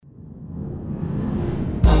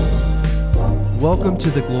Welcome to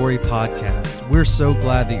the Glory Podcast. We're so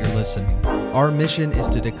glad that you're listening. Our mission is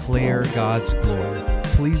to declare God's glory.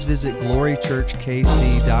 Please visit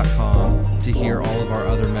glorychurchkc.com to hear all of our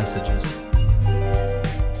other messages.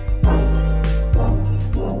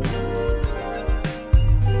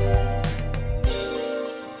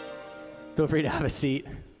 Feel free to have a seat.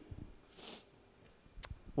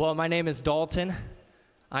 Well, my name is Dalton.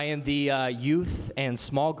 I am the youth and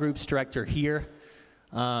small groups director here.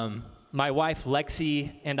 My wife,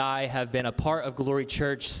 Lexi, and I have been a part of Glory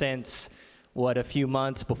Church since, a few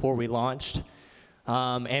months before we launched.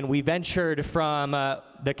 And we ventured from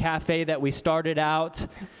the cafe that we started out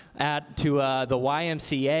at to the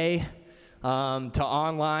YMCA, to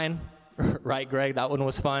online, right, Greg? That one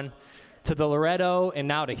was fun. To the Loretto, and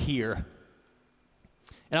now to here.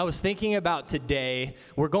 And I was thinking about today,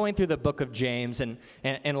 we're going through the book of James,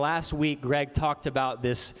 and last week Greg talked about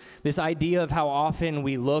this idea of how often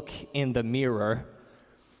we look in the mirror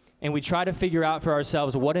and we try to figure out for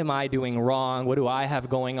ourselves, what am I doing wrong? What do I have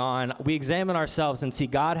going on? We examine ourselves and see,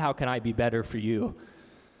 God, how can I be better for you?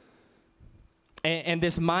 And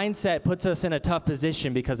this mindset puts us in a tough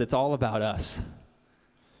position because it's all about us.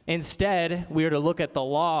 Instead, we are to look at the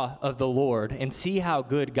law of the Lord and see how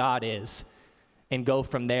good God is, and go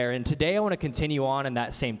from there. And today I want to continue on in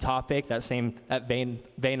that same topic, that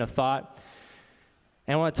vein of thought.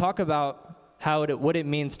 And I want to talk about what it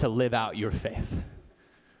means to live out your faith.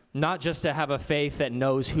 Not just to have a faith that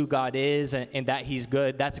knows who God is and that he's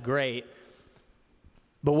good, that's great,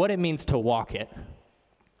 but what it means to walk it.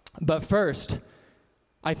 But first,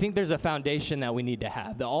 I think there's a foundation that we need to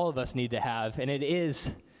have, that all of us need to have, and it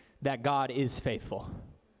is that God is faithful.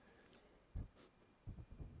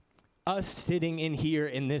 Us sitting in here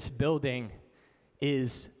in this building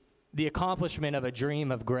is the accomplishment of a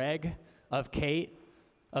dream of Greg, of Kate,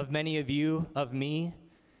 of many of you, of me.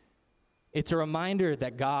 It's a reminder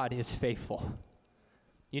that God is faithful.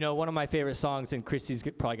 You know, one of my favorite songs, and Christy's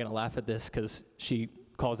probably going to laugh at this because she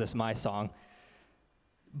calls this my song,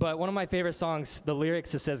 but one of my favorite songs, the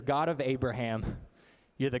lyrics, it says, God of Abraham,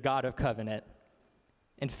 you're the God of covenant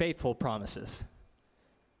and faithful promises.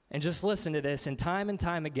 And just listen to this, and time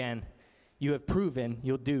again, you have proven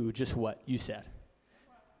you'll do just what you said.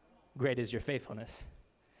 Great is your faithfulness.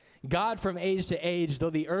 God, from age to age, though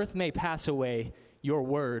the earth may pass away, your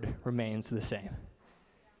word remains the same.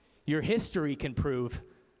 Your history can prove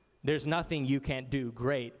there's nothing you can't do.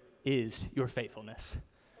 Great is your faithfulness.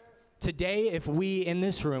 Today, if we in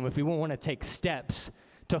this room, if we want to take steps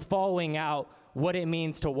to following out what it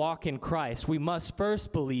means to walk in Christ, we must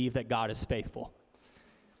first believe that God is faithful.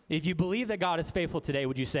 If you believe that God is faithful today,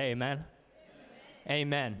 would you say amen?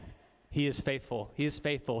 Amen. He is faithful. He is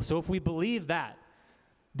faithful. So if we believe that,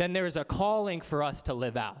 then there is a calling for us to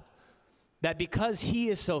live out. That because he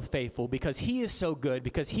is so faithful, because he is so good,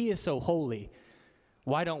 because he is so holy,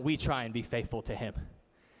 why don't we try and be faithful to him?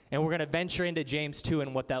 And we're going to venture into James 2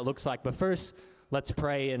 and what that looks like. But first, let's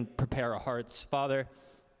pray and prepare our hearts. Father,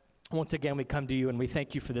 once again, we come to you and we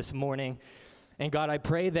thank you for this morning. And God, I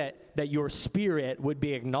pray that your spirit would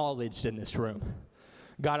be acknowledged in this room.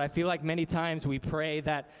 God, I feel like many times we pray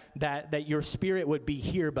that your spirit would be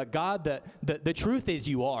here, but God, the truth is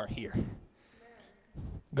you are here.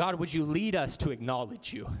 God, would you lead us to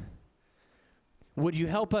acknowledge you? Would you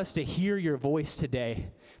help us to hear your voice today,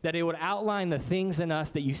 that it would outline the things in us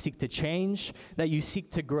that you seek to change, that you seek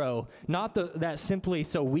to grow, not that simply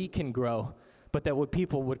so we can grow, but that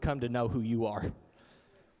people would come to know who you are.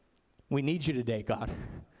 We need you today, God.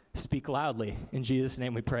 Speak loudly. In Jesus'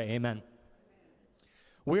 name we pray. Amen.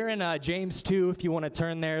 We're in James 2. If you want to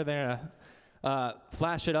turn there, they're going to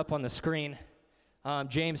flash it up on the screen.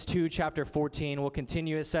 James 2, chapter 14. We'll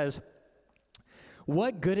continue. It says,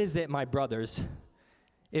 "What good is it, my brothers,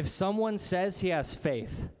 if someone says he has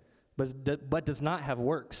faith, but does not have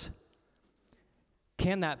works?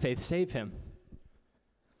 Can that faith save him?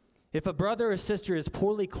 If a brother or sister is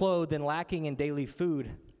poorly clothed and lacking in daily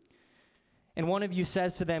food, and one of you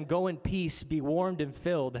says to them, 'Go in peace, be warmed and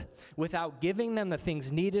filled,' without giving them the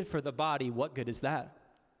things needed for the body, what good is that?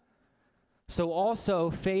 So also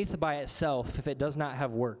faith by itself, if it does not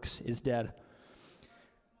have works, is dead."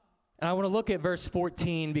 And I want to look at verse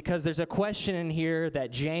 14 because there's a question in here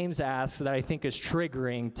that James asks that I think is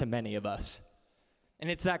triggering to many of us.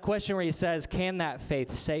 And it's that question where he says, can that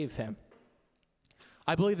faith save him?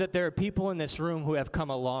 I believe that there are people in this room who have come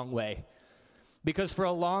a long way. Because for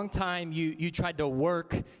a long time, you tried to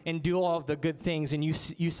work and do all of the good things, and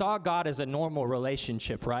you saw God as a normal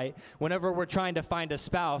relationship, right? Whenever we're trying to find a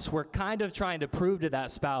spouse, we're kind of trying to prove to that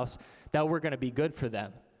spouse that we're going to be good for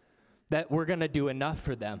them, that we're going to do enough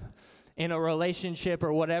for them. in a relationship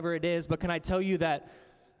or whatever it is, but can I tell you that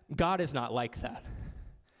God is not like that?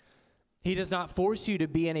 He does not force you to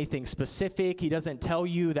be anything specific. He doesn't tell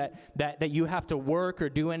you that you have to work or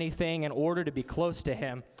do anything in order to be close to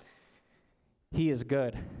him. He is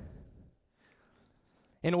good.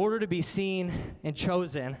 In order to be seen and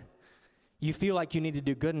chosen, you feel like you need to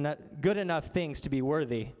do good enough things to be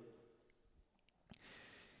worthy.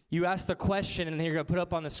 You ask the question, and you're going to put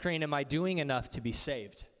up on the screen, am I doing enough to be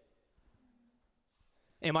saved?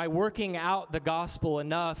 Am I working out the gospel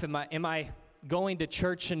enough? Am I going to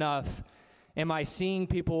church enough? Am I seeing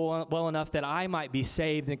people well enough that I might be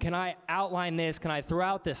saved? And can I outline this? Can I throw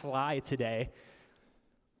out this lie today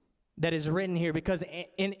that is written here? Because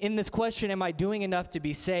in this question, am I doing enough to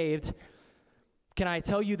be saved? Can I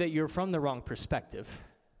tell you that you're from the wrong perspective?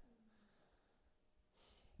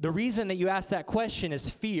 The reason that you ask that question is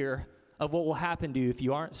fear of what will happen to you if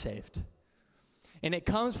you aren't saved. And it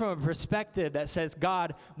comes from a perspective that says,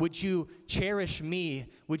 God, would you cherish me?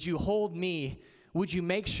 Would you hold me? Would you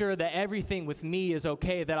make sure that everything with me is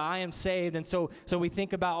okay, that I am saved? And so we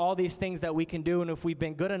think about all these things that we can do and if we've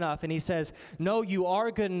been good enough. And he says, no, you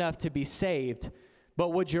are good enough to be saved, but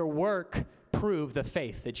would your work prove the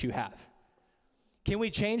faith that you have? Can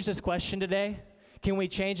we change this question today? Can we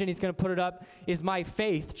change it? And he's going to put it up. Is my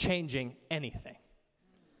faith changing anything?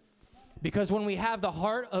 Because when we have the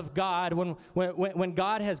heart of God, when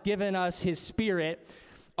God has given us his Spirit,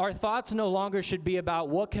 our thoughts no longer should be about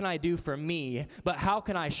what can I do for me, but how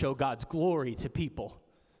can I show God's glory to people?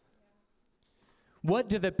 What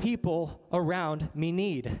do the people around me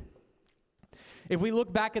need? If we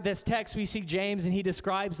look back at this text, we see James, and he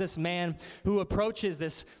describes this man who approaches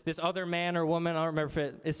this other man or woman. I don't remember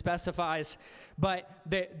if it specifies, but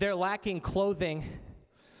they're lacking clothing.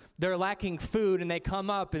 They're lacking food, and they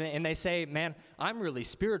come up and they say, man, I'm really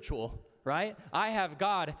spiritual, right? I have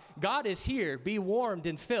God. God is here. Be warmed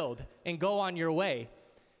and filled and go on your way.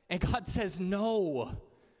 And God says, no,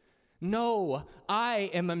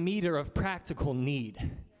 I am a meter of practical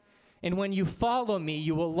need. And when you follow me,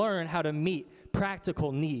 you will learn how to meet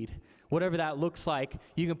practical need. Whatever that looks like,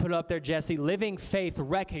 you can put it up there, Jesse. Living faith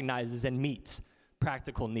recognizes and meets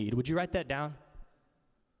practical need. Would you write that down?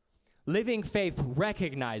 Living faith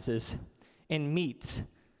recognizes and meets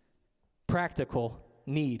practical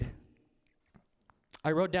need.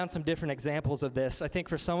 I wrote down some different examples of this. I think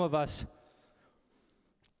for some of us,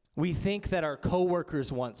 we think that our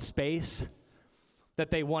coworkers want space, that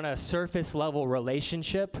they want a surface level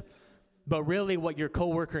relationship, but really what your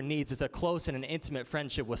coworker needs is a close and an intimate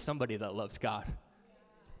friendship with somebody that loves God.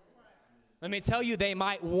 Let me tell you, they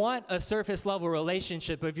might want a surface level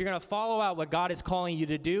relationship, but if you're going to follow out what God is calling you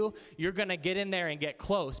to do, you're going to get in there and get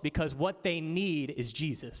close because what they need is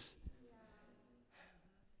Jesus.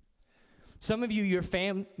 Some of you, your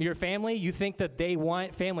family, you think that they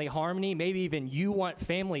want family harmony. Maybe even you want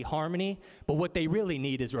family harmony, but what they really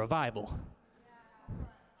need is revival.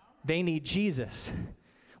 They need Jesus.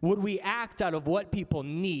 Would we act out of what people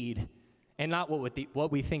need and not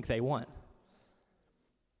what we think they want?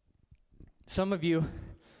 Some of you,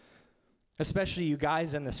 especially you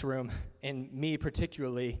guys in this room, and me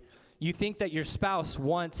particularly, you think that your spouse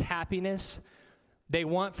wants happiness. They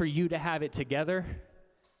want for you to have it together,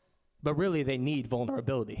 but really they need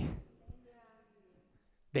vulnerability.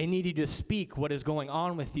 They need you to speak what is going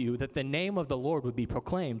on with you, that the name of the Lord would be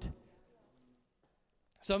proclaimed.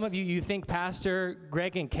 Some of you, you think Pastor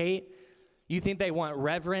Greg and Kate, you think they want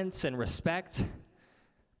reverence and respect,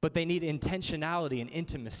 but they need intentionality and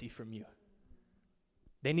intimacy from you.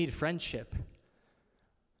 They need friendship.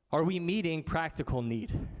 Are we meeting practical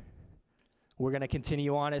need? We're going to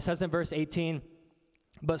continue on. It says in verse 18,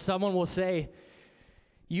 but someone will say,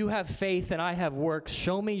 you have faith and I have works.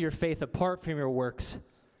 Show me your faith apart from your works,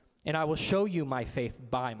 and I will show you my faith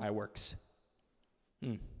by my works.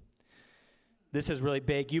 This is really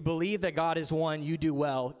big. You believe that God is one, you do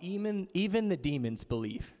well. Even the demons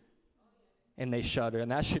believe, and they shudder,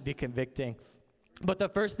 and that should be convicting. But the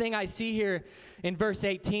first thing I see here in verse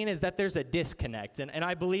 18 is that there's a disconnect. And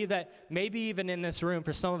I believe that maybe even in this room,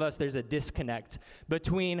 for some of us, there's a disconnect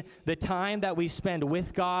between the time that we spend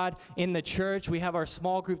with God in the church. We have our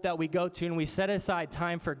small group that we go to, and we set aside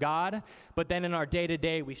time for God. But then in our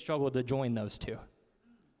day-to-day, we struggle to join those two.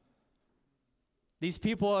 These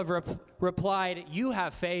people have replied, you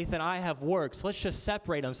have faith and I have works. Let's just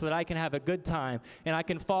separate them so that I can have a good time and I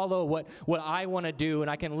can follow what I want to do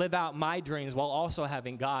and I can live out my dreams while also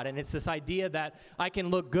having God. And it's this idea that I can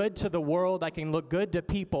look good to the world, I can look good to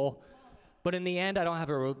people, but in the end, I don't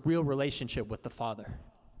have a real relationship with the Father.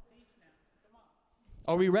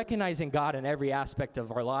 Are we recognizing God in every aspect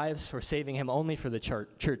of our lives, or saving him only for the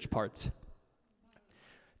church parts?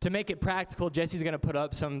 To make it practical, Jesse's going to put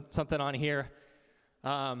up something on here.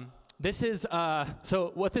 This is a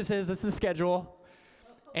schedule,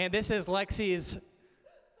 and this is Lexi's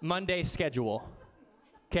Monday schedule,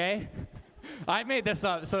 okay? I made this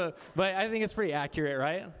up, but I think it's pretty accurate,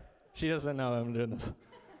 right? She doesn't know I'm doing this.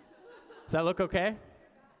 Does that look okay?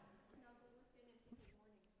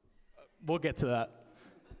 We'll get to that.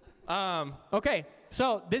 Okay,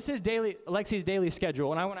 so this is Lexi's daily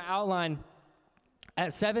schedule, and I want to outline.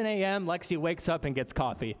 At 7 a.m., Lexi wakes up and gets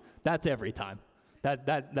coffee. That's every time.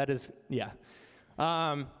 That is, yeah.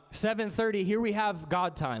 7:30, here we have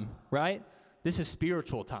God time, right? This is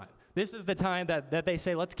spiritual time. This is the time that they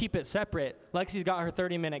say, let's keep it separate. Lexi's got her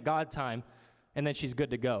 30-minute God time, and then she's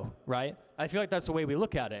good to go, right? I feel like that's the way we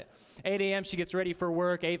look at it. 8 a.m., she gets ready for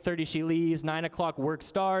work. 8:30, she leaves. 9 o'clock, work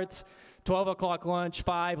starts. 12 o'clock, lunch.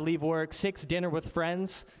 5, leave work. 6, dinner with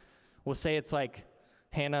friends. We'll say it's like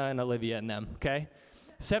Hannah and Olivia and them, okay?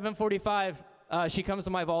 7:45, she comes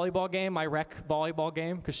to my volleyball game, my rec volleyball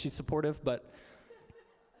game, because she's supportive, but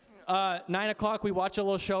 9 o'clock, we watch a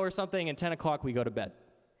little show or something, and 10 o'clock, we go to bed.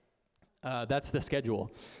 That's the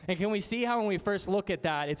schedule. And can we see how when we first look at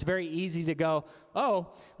that, it's very easy to go,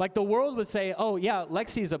 oh, like the world would say, oh, yeah,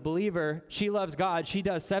 Lexi's a believer. She loves God. She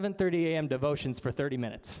does 7:30 a.m. devotions for 30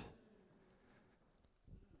 minutes.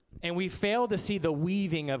 And we fail to see the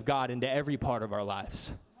weaving of God into every part of our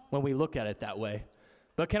lives when we look at it that way.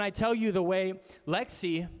 But can I tell you the way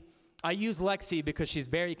I use Lexi because she's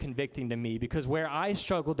very convicting to me, because where I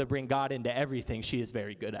struggle to bring God into everything, she is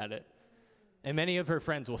very good at it. And many of her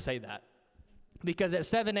friends will say that. Because at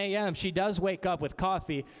 7 a.m., she does wake up with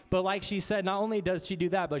coffee, but like she said, not only does she do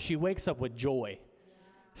that, but she wakes up with joy,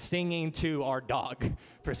 singing to our dog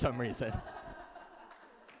for some reason.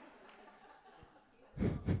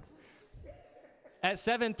 At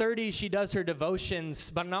 7:30, she does her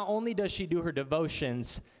devotions, but not only does she do her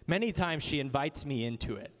devotions, many times she invites me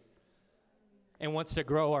into it and wants to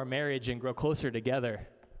grow our marriage and grow closer together.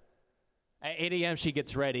 At 8 a.m., she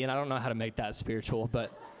gets ready, and I don't know how to make that spiritual,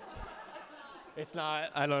 but it's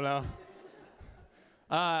not, I don't know.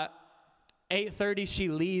 8:30, she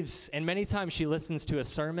leaves, and many times she listens to a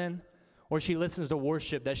sermon or she listens to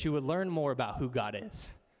worship that she would learn more about who God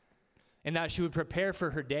is, and that she would prepare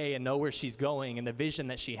for her day and know where she's going and the vision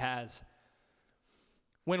that she has.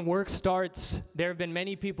 When work starts, there have been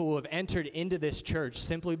many people who have entered into this church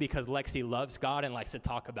simply because Lexi loves God and likes to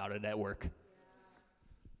talk about it at work.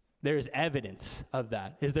 There is evidence of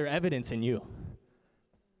that. Is there evidence in you?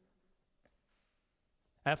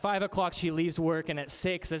 At 5 o'clock, she leaves work, and at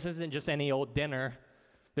 6, this isn't just any old dinner.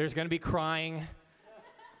 There's going to be crying.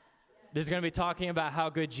 There's going to be talking about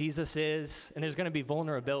how good Jesus is, and there's going to be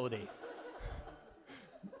vulnerability.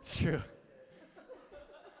 It's true.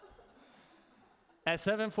 At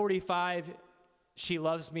 7:45, she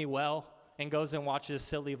loves me well and goes and watches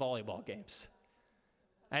silly volleyball games.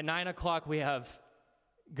 At 9 o'clock, we have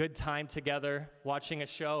good time together, watching a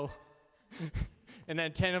show. And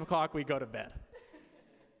then 10 o'clock, we go to bed.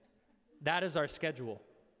 That is our schedule.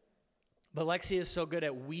 But Lexi is so good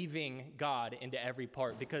at weaving God into every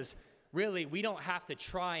part, because really, we don't have to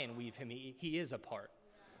try and weave him. He is a part.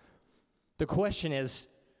 The question is,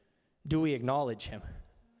 do we acknowledge him?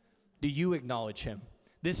 Do you acknowledge him?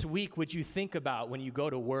 This week, would you think about when you go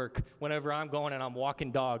to work, whenever I'm going and I'm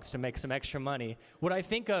walking dogs to make some extra money, would I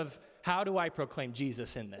think of, how do I proclaim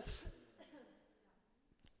Jesus in this?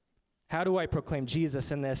 How do I proclaim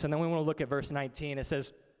Jesus in this? And then we want to look at verse 19. It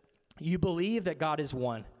says, you believe that God is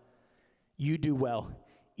one. You do well.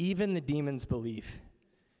 Even the demons believe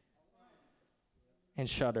and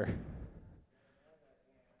shudder.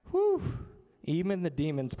 Whew. Even the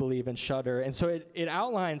demons believe and shudder. And so it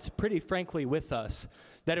outlines pretty frankly with us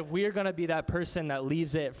that if we are going to be that person that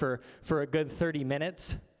leaves it for a good 30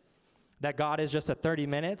 minutes, that God is just a 30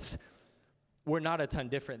 minutes, we're not a ton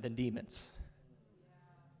different than demons.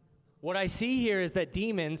 What I see here is that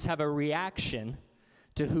demons have a reaction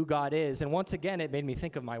to who God is. And once again, it made me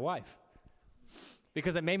think of my wife,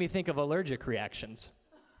 because it made me think of allergic reactions.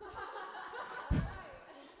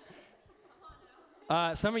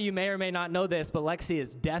 Some of you may or may not know this, but Lexi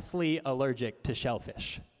is deathly allergic to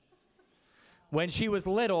shellfish. When she was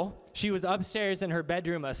little, she was upstairs in her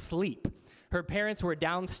bedroom asleep. Her parents were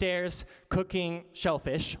downstairs cooking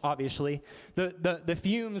shellfish, obviously. The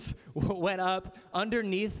fumes went up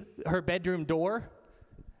underneath her bedroom door,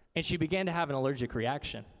 and she began to have an allergic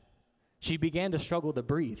reaction. She began to struggle to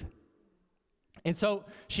breathe. And so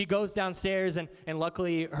she goes downstairs, and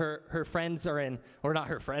luckily her friends are in, or not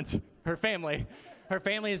her friends, her family Her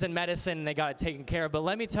family is in medicine, and they got it taken care of. But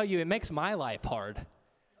let me tell you, it makes my life hard. Okay.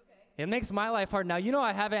 It makes my life hard. Now, you know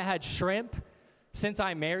I haven't had shrimp since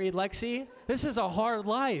I married Lexi. This is a hard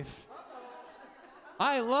life.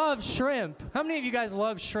 I love shrimp. How many of you guys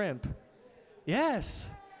love shrimp? Yes.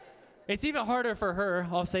 It's even harder for her,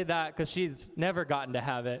 I'll say that, because she's never gotten to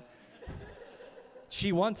have it.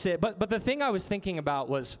 She wants it. But the thing I was thinking about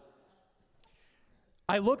was,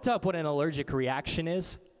 I looked up what an allergic reaction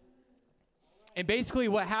is. And basically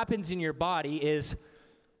what happens in your body is,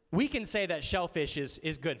 we can say that shellfish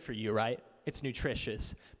is good for you, right? It's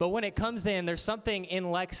nutritious. But when it comes in, there's something in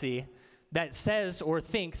Lexi that says or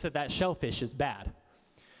thinks that shellfish is bad.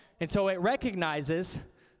 And so it recognizes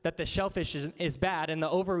that the shellfish is bad, and the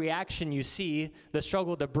overreaction you see, the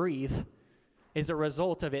struggle to breathe, is a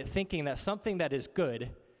result of it thinking that something that is good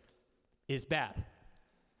is bad.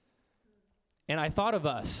 And I thought of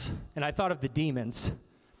us, and I thought of the demons,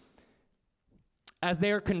 as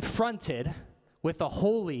they are confronted with a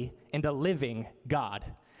holy and a living God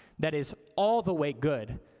that is all the way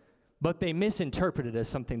good, but they misinterpret it as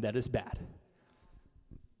something that is bad.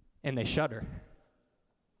 And they shudder.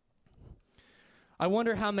 I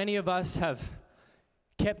wonder how many of us have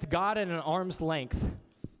kept God at an arm's length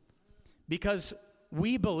because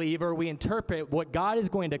we believe or we interpret what God is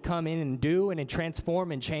going to come in and do and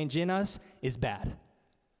transform and change in us is bad.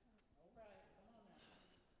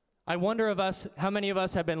 I wonder how many of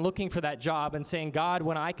us have been looking for that job and saying, God,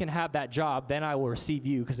 when I can have that job, then I will receive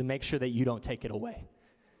you because it makes sure that you don't take it away.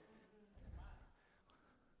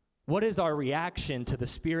 What is our reaction to the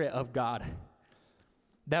Spirit of God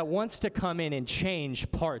that wants to come in and change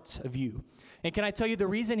parts of you? And can I tell you, the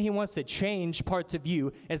reason he wants to change parts of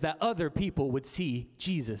you is that other people would see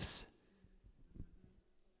Jesus.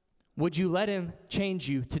 Would you let him change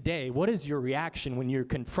you today? What is your reaction when you're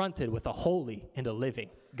confronted with a holy and a living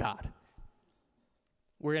God?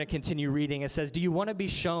 We're going to continue reading. It says, do you want to be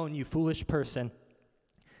shown, you foolish person,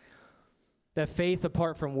 that faith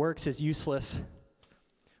apart from works is useless?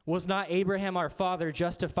 Was not Abraham our father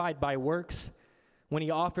justified by works when he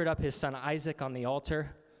offered up his son Isaac on the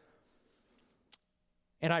altar?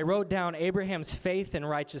 And I wrote down Abraham's faith and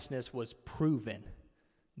righteousness was proven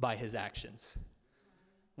by his actions.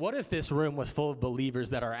 What if this room was full of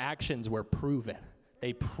believers that our actions were proven?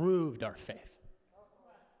 They proved our faith.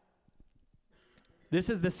 This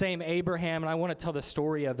is the same Abraham, and I want to tell the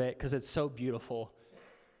story of it because it's so beautiful.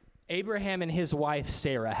 Abraham and his wife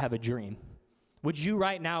Sarah have a dream. Would you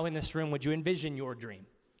right now in this room, would you envision your dream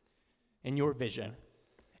and your vision?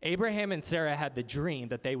 Abraham and Sarah had the dream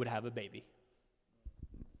that they would have a baby.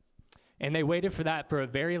 And they waited for that for a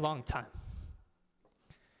very long time.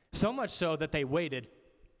 So much so that they waited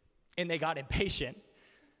and they got impatient.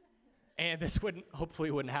 And this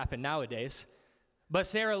hopefully wouldn't happen nowadays. But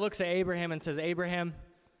Sarah looks at Abraham and says, Abraham,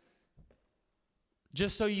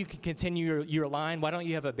 just so you can continue your line, why don't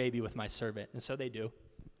you have a baby with my servant? And so they do.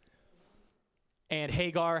 And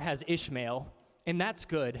Hagar has Ishmael, and that's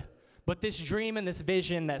good. But this dream and this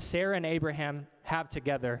vision that Sarah and Abraham have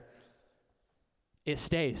together, it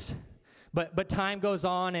stays. But time goes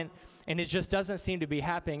on, and it just doesn't seem to be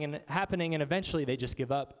happening, and eventually they just give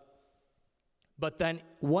up. But then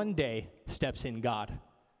one day steps in God.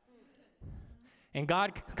 And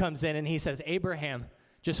God comes in and he says, Abraham,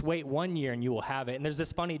 just wait 1 year and you will have it. And there's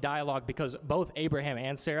this funny dialogue because both Abraham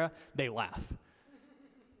and Sarah, they laugh.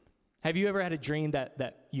 Have you ever had a dream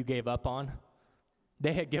that you gave up on?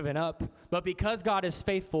 They had given up. But because God is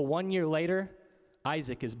faithful, 1 year later,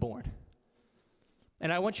 Isaac is born.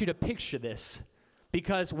 And I want you to picture this,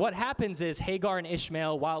 because what happens is Hagar and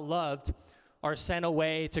Ishmael, while loved, are sent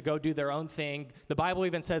away to go do their own thing. The Bible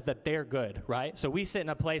even says that they're good, right? So we sit in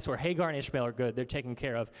a place where Hagar and Ishmael are good. They're taken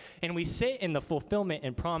care of. And we sit in the fulfillment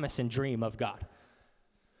and promise and dream of God.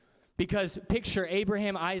 Because picture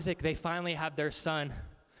Abraham, Isaac, they finally have their son.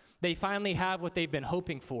 They finally have what they've been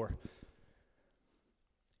hoping for.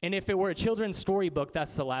 And if it were a children's storybook,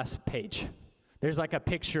 that's the last page. There's like a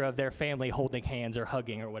picture of their family holding hands or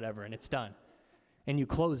hugging or whatever, and it's done. And you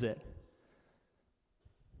close it.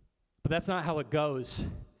 But that's not how it goes.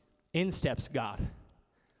 In steps God.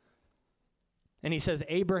 And he says,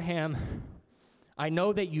 Abraham, I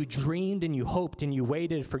know that you dreamed and you hoped and you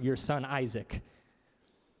waited for your son Isaac.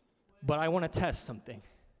 But I want to test something.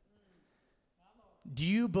 Do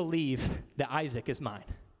you believe that Isaac is mine?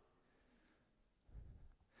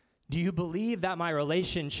 Do you believe that my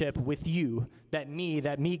relationship with you, that me,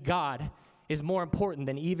 God, is more important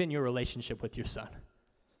than even your relationship with your son?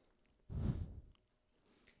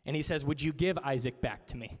 And he says, would you give Isaac back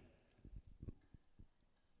to me?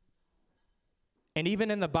 And even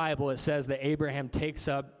in the Bible, it says that Abraham takes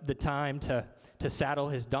up the time to to saddle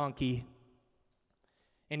his donkey,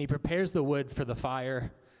 and he prepares the wood for the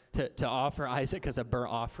fire to offer Isaac as a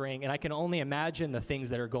burnt offering. And I can only imagine the things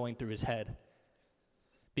that are going through his head,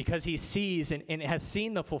 because he sees and has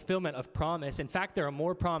seen the fulfillment of promise. In fact, there are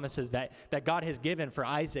more promises that God has given for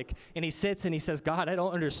Isaac. And he sits and he says, God, I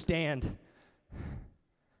don't understand.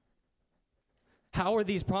 How are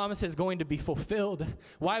these promises going to be fulfilled?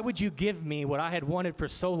 Why would you give me what I had wanted for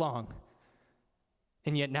so long,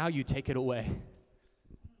 and yet now you take it away?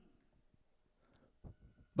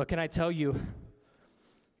 But can I tell you,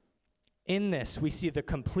 in this, we see the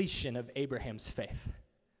completion of Abraham's faith,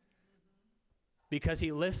 because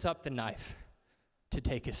he lifts up the knife to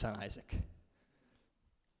take his son Isaac,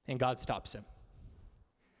 and God stops him.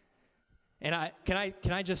 And can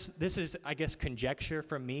I just, this is, I guess, conjecture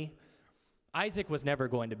from me. Isaac was never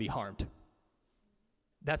going to be harmed.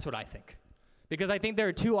 That's what I think. Because I think there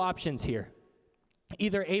are two options here.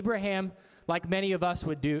 Either Abraham, like many of us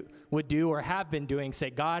would do or have been doing, say,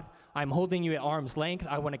 God, I'm holding you at arm's length.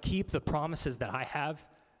 I want to keep the promises that I have.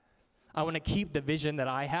 I want to keep the vision that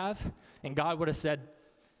I have. And God would have said,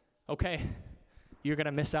 okay, you're going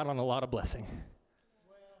to miss out on a lot of blessing.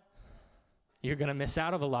 You're going to miss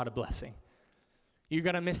out on a lot of blessing. You're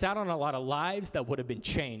going to miss out on a lot of lives that would have been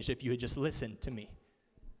changed if you had just listened to me.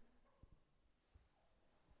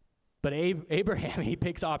 But Abraham, he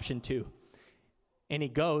picks option 2. And he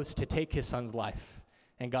goes to take his son's life.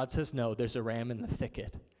 And God says, no, there's a ram in the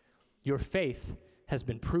thicket. Your faith has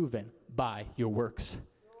been proven by your works.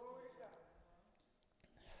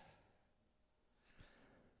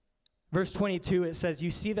 Verse 22, it says, you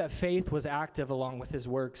see that faith was active along with his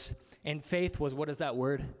works. And faith was, what is that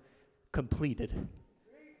word? Completed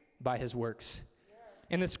by his works.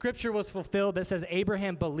 And the scripture was fulfilled that says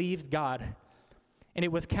Abraham believed God, and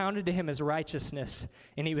it was counted to him as righteousness.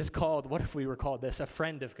 And he was called, what if we were called this? A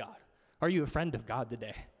friend of God. Are you a friend of God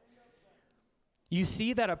today? You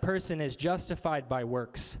see that a person is justified by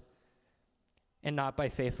works and not by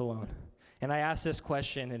faith alone. And I ask this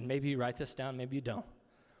question, and maybe you write this down, maybe you don't.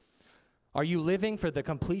 Are you living for the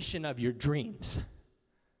completion of your dreams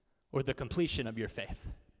or the completion of your faith?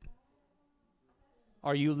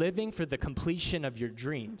 Are you living for the completion of your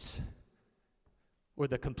dreams or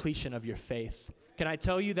the completion of your faith? Can I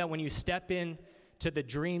tell you that when you step in to the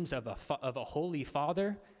dreams of a holy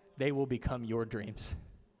Father, they will become your dreams.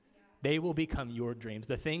 They will become your dreams.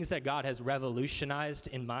 The things that God has revolutionized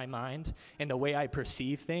in my mind and the way I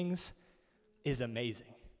perceive things is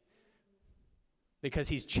amazing, because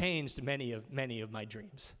he's changed many of my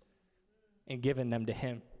dreams and given them to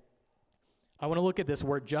him. I want to look at this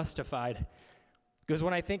word justified, because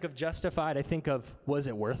when I think of justified, I think of, was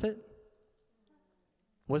it worth it?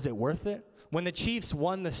 Was it worth it? When the Chiefs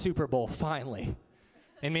won the Super Bowl finally,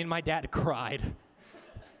 and me and my dad cried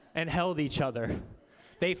and held each other.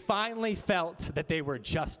 They finally felt that they were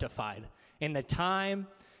justified in the time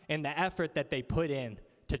and the effort that they put in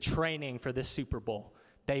to training for this Super Bowl.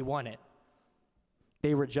 They won it.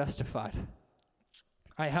 They were justified.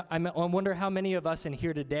 I wonder how many of us in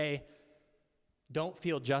here today don't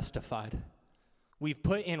feel justified. We've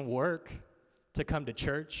put in work to come to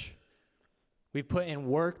church. We've put in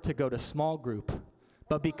work to go to small group.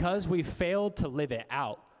 But because we failed to live it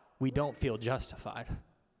out, we don't feel justified.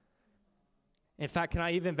 In fact, can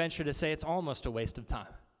I even venture to say it's almost a waste of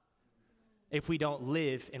time if we don't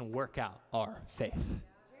live and work out our faith?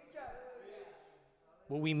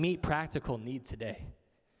 Will we meet practical need today?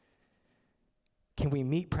 Can we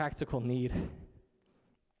meet practical need?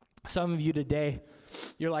 Some of you today,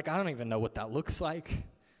 you're like, I don't even know what that looks like.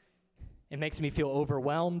 It makes me feel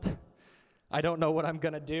overwhelmed. I don't know what I'm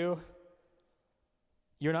going to do.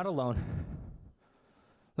 You're not alone.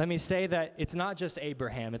 Let me say that it's not just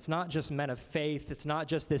Abraham. It's not just men of faith. It's not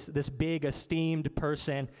just this big esteemed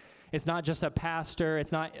person. It's not just a pastor.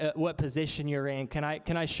 It's not what position you're in. Can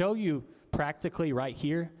I show you practically right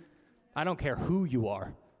here? I don't care who you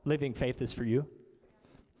are. Living faith is for you.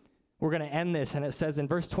 We're going to end this, and it says in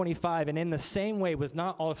verse 25, and in the same way was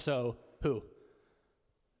not also who?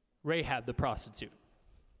 Rahab the prostitute.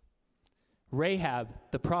 Rahab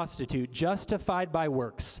the prostitute, justified by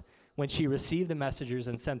works when she received the messengers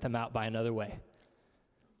and sent them out by another way.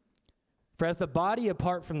 For as the body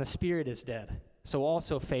apart from the spirit is dead, so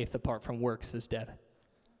also faith apart from works is dead.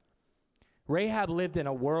 Rahab lived in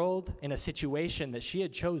a world, in a situation that she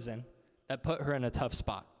had chosen that put her in a tough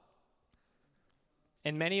spot.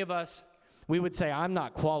 And many of us, we would say, I'm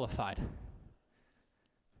not qualified.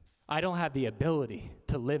 I don't have the ability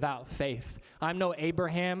to live out faith. I'm no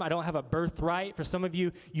Abraham. I don't have a birthright. For some of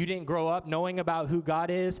you, you didn't grow up knowing about who God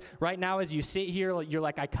is. Right now, as you sit here, you're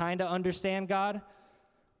like, I kind of understand God.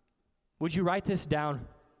 Would you write this down?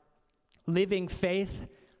 Living faith,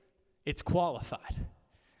 it's qualified.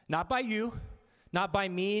 Not by you, not by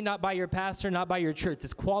me, not by your pastor, not by your church.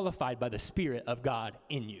 It's qualified by the Spirit of God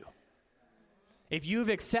in you. If you've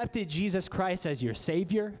accepted Jesus Christ as your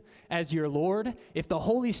Savior, as your Lord, if the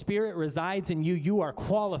Holy Spirit resides in you, you are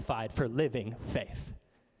qualified for living faith.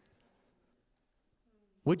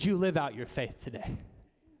 Would you live out your faith today?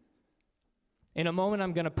 In a moment,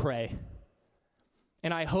 I'm going to pray.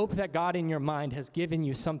 And I hope that God in your mind has given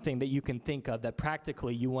you something that you can think of that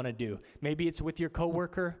practically you want to do. Maybe it's with your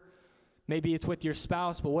coworker. Maybe it's with your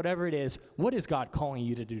spouse. But whatever it is, what is God calling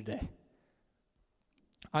you to do today?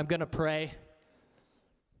 I'm going to pray.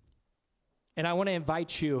 And I want to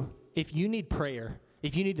invite you, if you need prayer,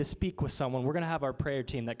 if you need to speak with someone, we're going to have our prayer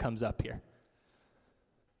team that comes up here.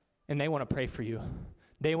 And they want to pray for you.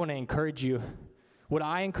 They want to encourage you. Would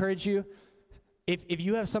I encourage you? If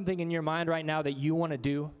you have something in your mind right now that you want to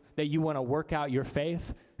do, that you want to work out your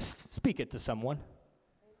faith, speak it to someone. Amen.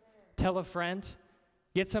 Tell a friend.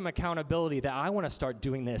 Get some accountability that I want to start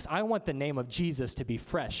doing this. I want the name of Jesus to be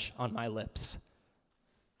fresh on my lips.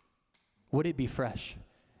 Would it be fresh?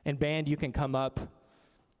 And band, you can come up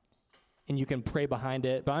and you can pray behind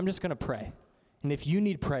it, but I'm just going to pray. And if you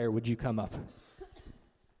need prayer, would you come up?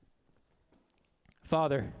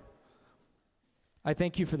 Father, I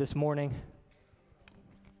thank you for this morning.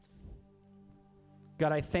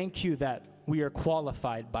 God, I thank you that we are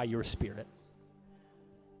qualified by your Spirit.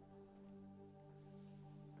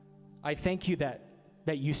 I thank you that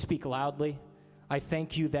you speak loudly. I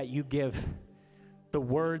thank you that you give the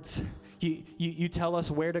words. You tell us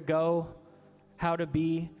where to go, how to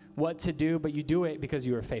be, what to do, but you do it because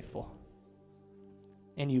you are faithful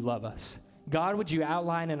and you love us. God, would you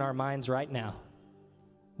outline in our minds right now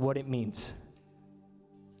what it means?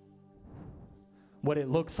 What it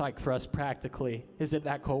looks like for us practically. Is it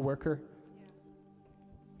that coworker?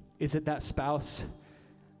 Is it that spouse?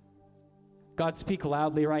 God, speak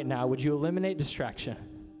loudly right now. Would you eliminate distraction?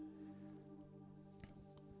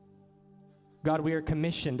 God, we are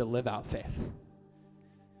commissioned to live out faith.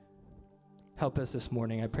 Help us this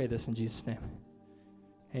morning. I pray this in Jesus' name.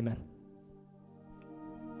 Amen.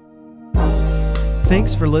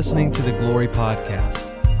 Thanks for listening to the Glory Podcast.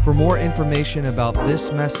 For more information about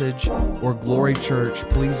this message or Glory Church,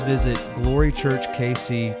 please visit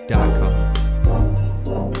glorychurchkc.com.